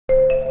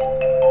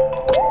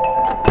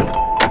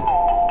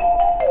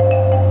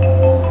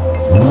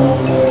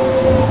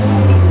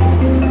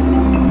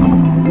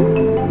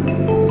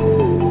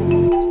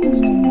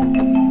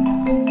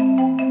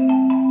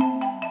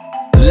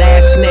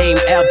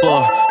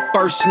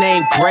first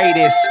name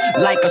greatest,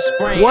 like a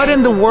spring. What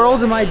in the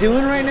world am I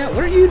doing right now?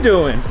 What are you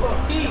doing?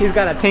 He's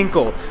got a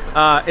tinkle.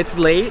 It's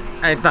late.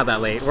 It's not that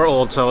late. We're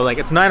old, so like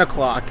it's 9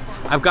 o'clock.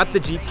 I've got the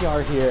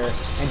GTR here,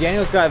 and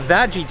Daniel's got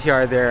that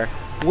GTR there.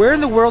 Where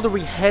in the world are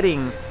we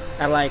heading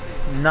at like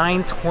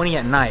 9:20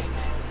 at night?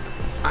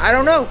 I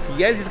don't know. You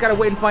guys just gotta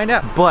wait and find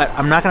out. But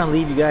I'm not gonna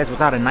leave you guys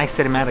without a nice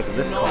cinematic of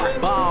this car.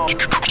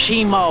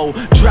 Chemo,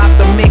 drop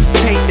the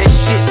mixtape, that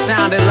shit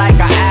sounded like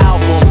an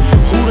album.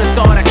 Who'da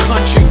thought a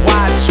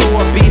countrywide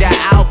tour be the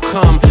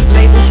outcome?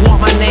 Labels want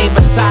my name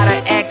beside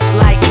an X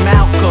like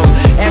Malcolm.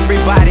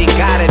 Everybody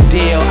got a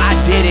deal, I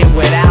did it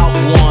without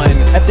one.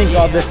 I think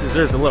all this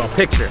deserves a little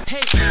picture.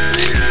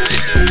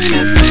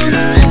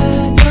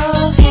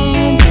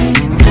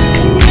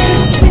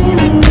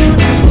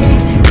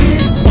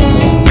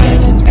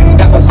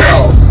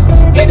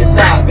 In the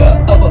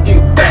saga of a few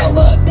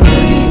fellas.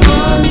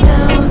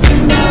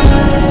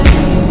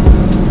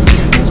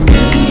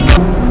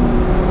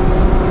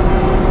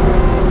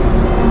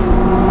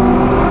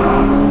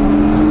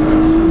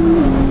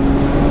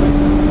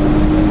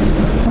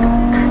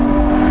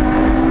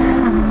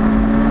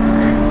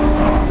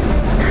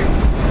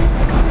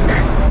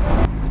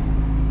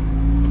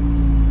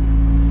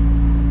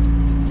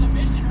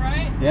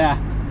 Yeah,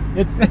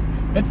 it's nice.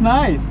 It's a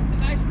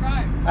nice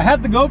drive. I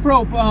have the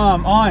GoPro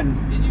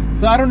on. Did you?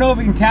 So I don't know if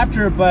we can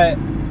capture it, but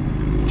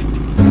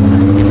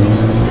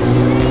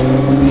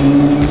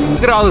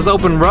look at all this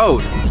open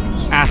road.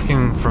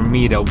 Asking for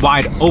me to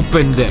wide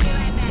open this,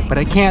 but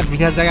I can't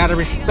because I gotta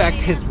respect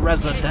his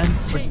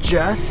residence. We're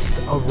just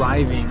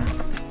arriving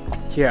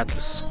here at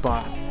the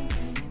spot.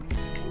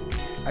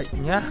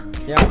 Yeah,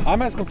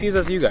 I'm as confused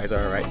as you guys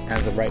are right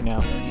as of right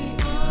now.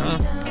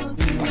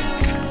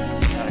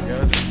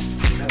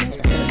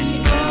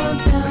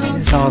 What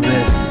is all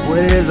this? What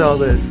is all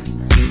this?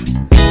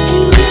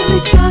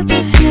 Got the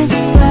hands to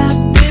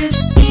slap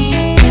this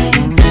beat,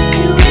 man.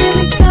 You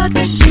really got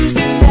the shoes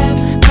to set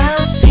my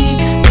feet.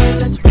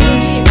 But let's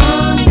boogie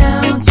on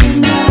down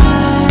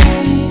tonight.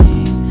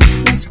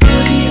 Let's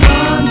boogie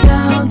on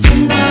down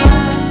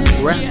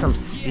tonight. We're at some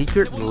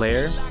secret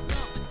lair,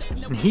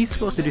 and he's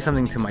supposed to do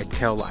something to my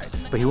tail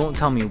lights, but he won't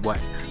tell me what.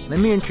 Let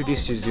me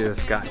introduce you to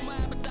this guy.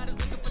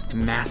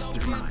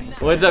 Mastermind.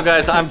 What's up,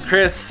 guys? I'm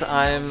Chris.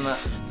 I'm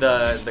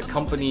the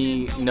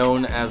company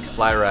known as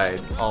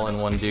Flyride, all in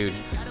one dude.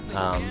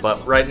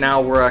 But right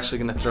now we're actually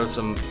going to throw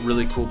some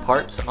really cool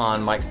parts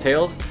on Mike's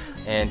tails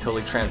and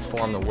totally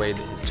transform the way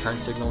that his turn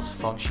signals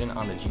function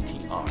on the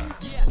GTR.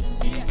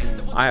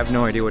 I have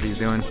no idea what he's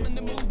doing.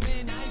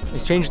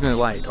 He's changing the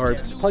light or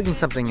plugging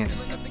something in.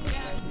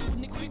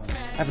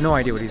 I have no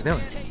idea what he's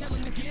doing.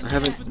 I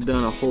haven't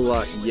done a whole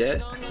lot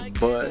yet,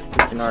 but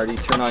you can already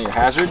turn on your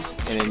hazards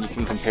and then you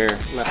can compare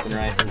left and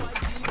right.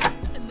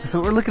 So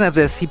we're looking at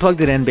this. He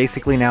plugged it in.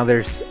 Basically now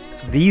there's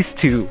these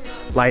two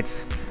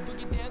lights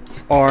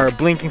are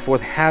blinking for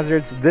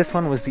hazards. This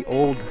one was the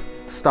old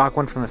stock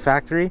one from the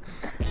factory,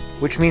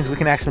 which means we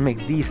can actually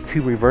make these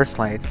two reverse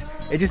lights.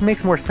 It just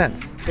makes more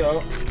sense.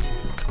 So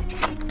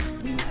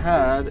you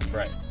had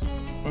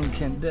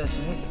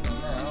incandescent.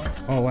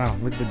 Oh wow,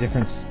 look at the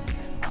difference.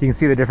 You can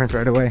see the difference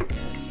right away.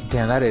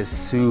 Damn, that is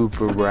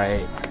super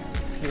bright.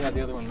 See how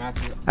the other one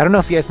matches. I don't know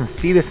if you guys can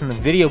see this in the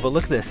video, but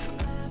look at this.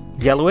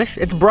 Yellowish,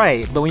 it's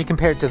bright, but when you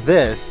compare it to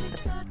this,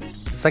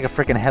 it's like a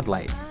freaking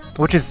headlight,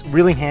 which is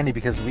really handy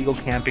because we go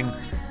camping,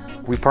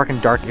 we park in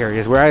dark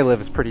areas. Where I live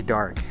is pretty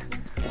dark,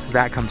 so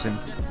that comes in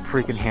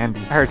freaking handy.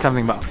 I heard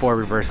something about 4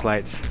 reverse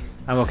lights.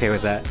 I'm okay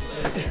with that.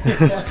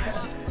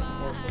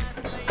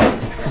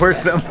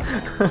 Force them.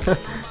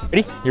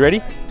 Ready? You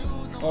ready?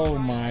 Oh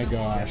my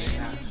gosh.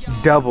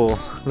 Double.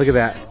 Look at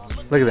that.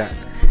 Look at that.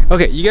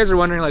 Okay, you guys are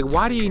wondering, like,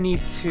 why do you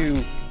need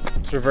 2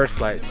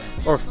 reverse lights?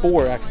 Or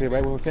 4, actually,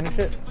 right, when we finish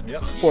it?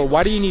 Yep. 4.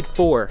 Why do you need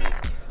 4?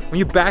 When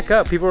you back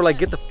up, people are like,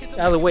 get the f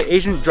out of the way.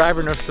 Asian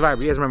driver, no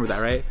survivor. You guys remember that,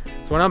 right?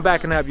 So when I'm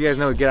backing up, you guys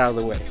know, get out of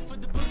the way.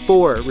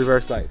 4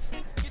 reverse lights.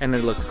 And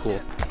it looks cool.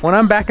 When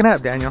I'm backing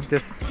up, Daniel,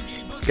 just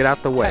get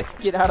out the way. Let's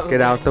get out of the way.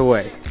 Get out the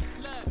way.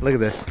 Look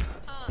at this.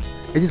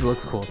 It just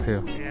looks cool,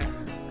 too. Yeah.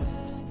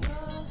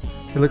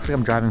 It looks like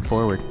I'm driving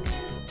forward,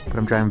 but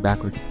I'm driving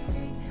backwards.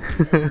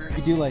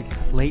 You do like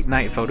late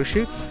night photo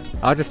shoots?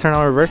 I'll just turn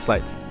on reverse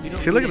lights.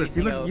 See, look at this.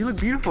 You look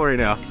beautiful right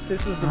now.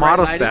 This is the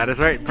model right status,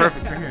 right?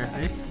 Perfect right here.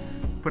 See?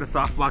 Put a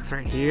softbox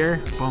right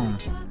here. Boom.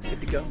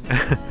 Good to go.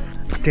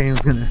 Daniel's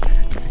gonna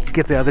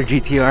get the other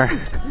GTR.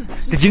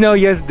 Did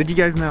you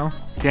guys know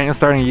Daniel's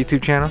starting a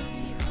YouTube channel?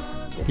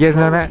 You guys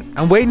know that?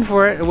 I'm waiting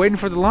for it. I'm waiting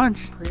for the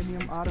launch.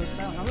 Premium auto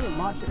sound. I'm gonna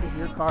launch it with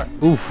your car.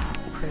 Oof.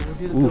 So we'll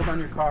do the build on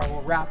your car.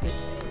 We'll wrap it.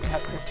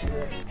 Have Chris do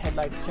the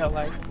headlights, tail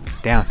lights.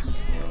 Down.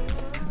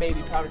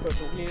 Maybe powder coat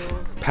the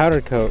wheels. Powder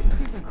coat.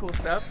 Do some cool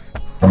stuff.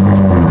 Oh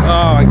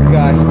my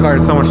gosh, this car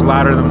is so much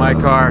louder than my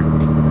car.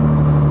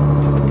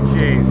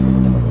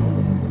 Jeez.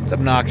 It's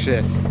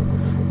obnoxious.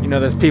 You know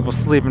there's people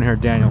sleeping here,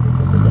 Daniel.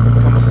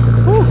 Come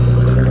on. Woo.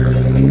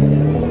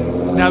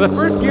 Now the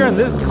first gear in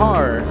this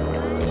car,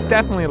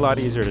 definitely a lot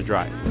easier to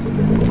drive.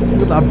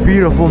 Look at that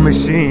beautiful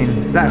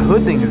machine. That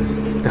hood thing is,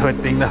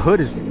 the hood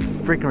is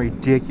freaking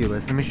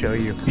ridiculous. Let me show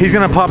you. He's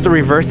gonna pop the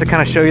reverse to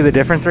kind of show you the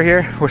difference right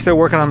here. We're still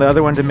working on the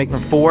other one to make them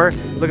 4.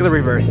 Look at the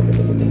reverse.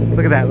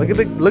 Look at that.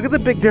 Look at the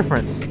big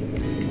difference.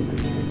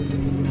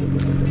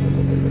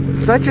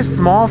 Such a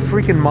small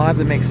freaking mod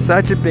that makes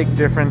such a big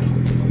difference.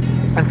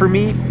 And for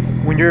me,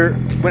 when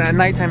at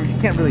nighttime, you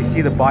can't really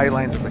see the body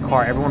lines of the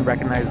car. Everyone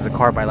recognizes the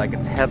car by like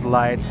its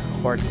headlights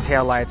or its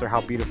tail lights or how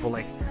beautiful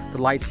like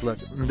the lights look.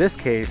 In this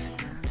case,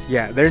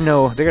 yeah, they're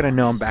gonna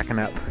know I'm backing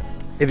up.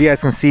 If you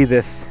guys can see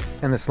this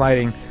in this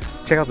lighting,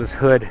 check out this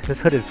hood. This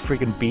hood is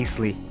freaking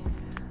beastly.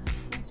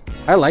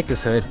 I like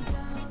this hood.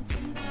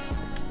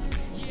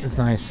 It's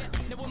nice.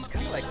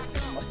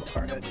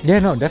 Yeah,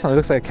 no, definitely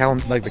looks like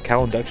the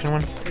cowl induction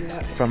one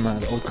from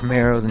the old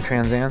Camaros and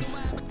Trans Ams.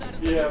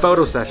 Yeah.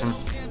 Photo session.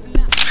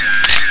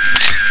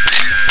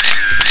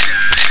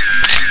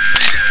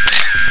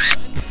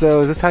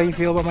 So is this how you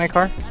feel about my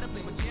car?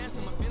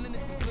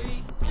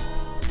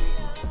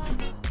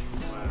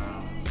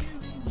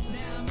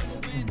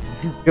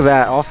 Look at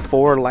that, all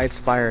 4 lights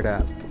fired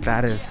up.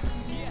 That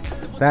is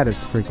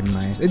freaking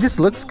nice. It just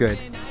looks good.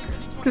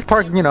 Just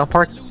park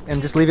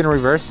and just leave it in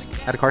reverse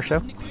at a car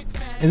show.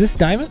 Is this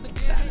diamond?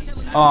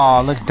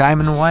 Oh, look,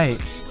 diamond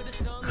white.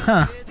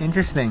 Huh,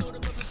 interesting.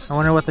 I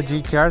wonder what the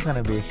GTR is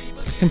gonna be.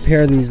 Let's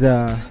compare these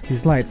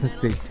lights. Let's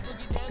see.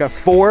 Got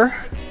 4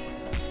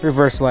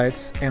 reverse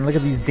lights, and look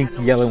at these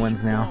dinky yellow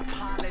ones now.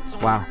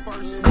 Wow.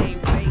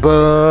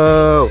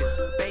 Boo!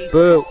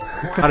 Boo!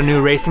 Got a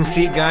new racing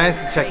seat,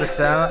 guys. Check this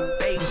out.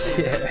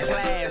 Yeah.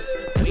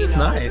 This is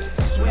nice.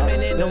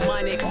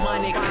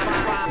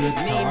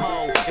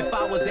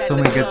 So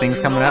many good things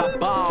coming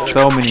up.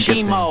 So many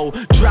good things.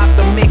 Drop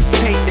the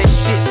mixtape, that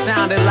shit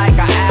sounded like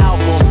an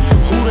album.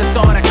 Who'da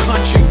thought a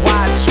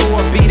countrywide tour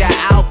be the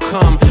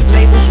outcome?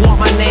 Labels want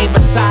my name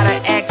beside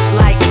an X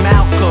like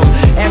Malcolm.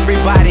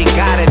 Everybody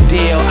got a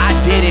deal, I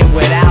did it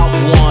without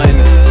one.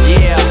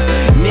 Yeah,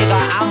 nigga,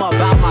 I'm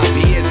about my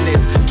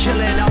business.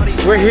 Killing all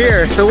these. We're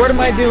here. So what am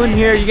I doing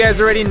here? You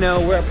guys already know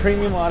we're at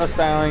Premium Auto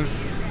Styling.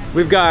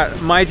 We've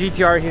got my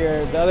GTR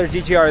here, the other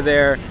GTR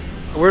there.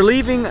 We're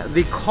leaving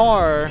the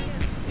car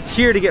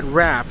here to get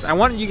wrapped. I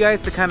want you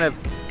guys to kind of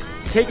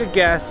take a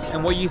guess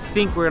on what you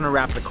think we're gonna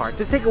wrap the car.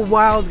 Just take a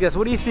wild guess.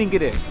 What do you think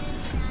it is?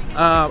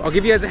 I'll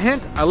give you guys a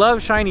hint. I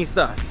love shiny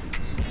stuff.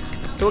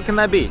 So what can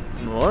that be?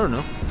 Well, I don't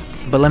know.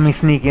 But let me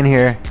sneak in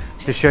here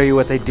to show you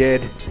what they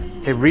did.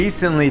 They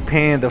recently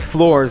painted the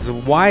floors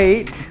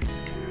white.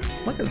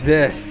 Look at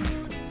this.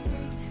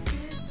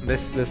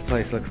 This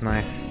place looks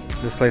nice.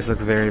 This place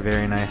looks very,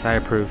 very nice. I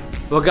approve.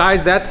 Well,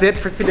 guys, that's it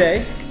for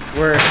today.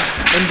 We're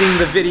ending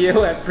the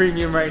video at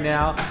Premium right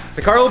now.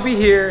 The car will be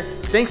here.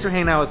 Thanks for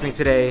hanging out with me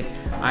today.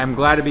 I'm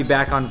glad to be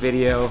back on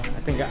video.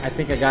 I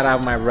think I got out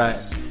of my rut,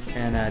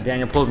 and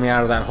Daniel pulled me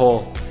out of that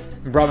hole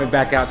and brought me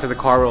back out to the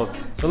car world.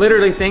 So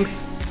literally, thanks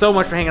so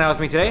much for hanging out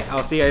with me today.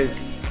 I'll see you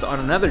guys on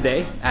another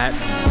day at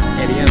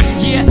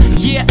ADM.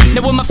 Yeah,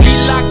 now when my feet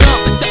lock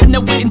up, it's something I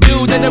wouldn't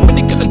do that I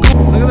really couldn't go.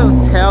 Look at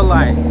those tail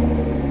lights.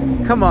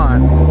 Come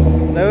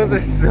on. Those are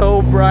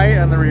so bright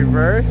on the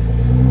reverse.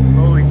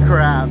 Holy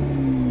crap.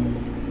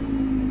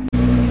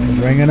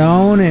 Bring it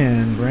on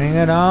in. Bring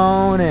it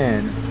on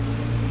in.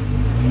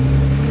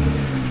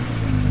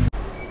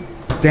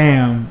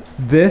 Damn.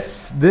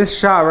 This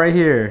shot right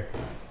here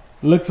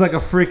looks like a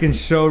freaking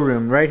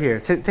showroom right here.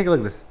 Take a look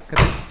at this.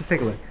 Just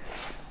take a look.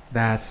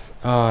 That's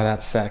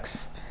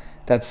sex.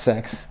 That's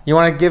sex. You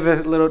want to give a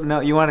little, no,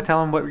 you want to tell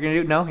them what we're going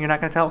to do? No, you're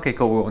not going to tell? Okay,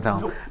 cool, we won't tell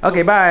them.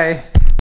 Okay, bye.